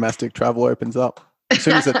when domestic travel opens up. As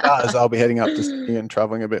soon as it does, I'll be heading up to Sydney and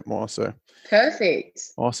traveling a bit more. So perfect.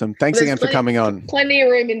 Awesome. Thanks again for coming on. Plenty of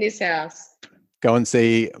room in this house. Go and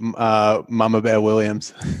see Mama Bear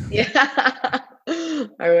Williams. Yeah, I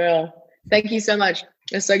will. Thank you so much.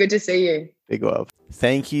 It's so good to see you. Big love.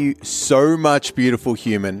 Thank you so much, beautiful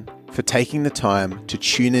human, for taking the time to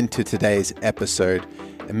tune into today's episode.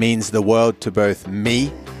 It means the world to both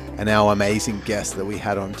me and our amazing guest that we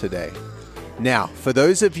had on today. Now, for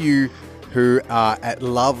those of you who are at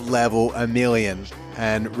love level 1,000,000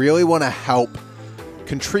 and really want to help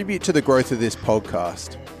contribute to the growth of this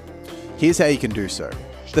podcast, here's how you can do so.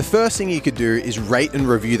 The first thing you could do is rate and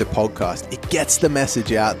review the podcast. It gets the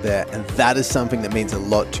message out there, and that is something that means a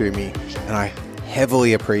lot to me, and I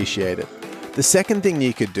heavily appreciate it. The second thing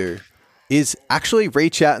you could do is actually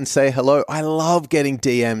reach out and say hello. I love getting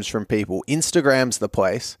DMs from people. Instagram's the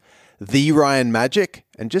place, The Ryan Magic,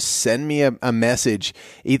 and just send me a message,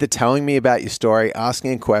 either telling me about your story,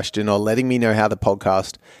 asking a question, or letting me know how the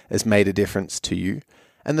podcast has made a difference to you.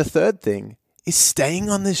 And the third thing is staying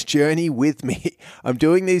on this journey with me. I'm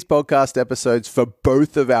doing these podcast episodes for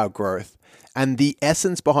both of our growth. And the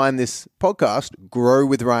essence behind this podcast, Grow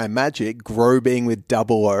with Ryan Magic, grow being with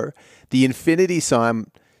double O, the infinity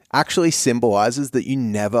sign actually symbolizes that you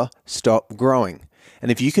never stop growing.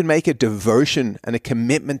 And if you can make a devotion and a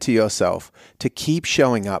commitment to yourself to keep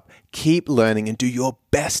showing up, keep learning, and do your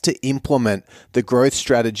best to implement the growth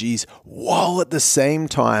strategies while at the same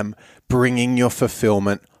time bringing your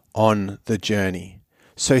fulfillment on the journey.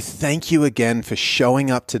 So thank you again for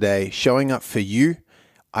showing up today, showing up for you.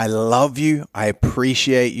 I love you. I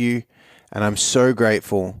appreciate you. And I'm so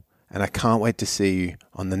grateful. And I can't wait to see you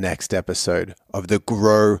on the next episode of the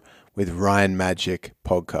Grow with Ryan Magic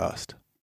podcast.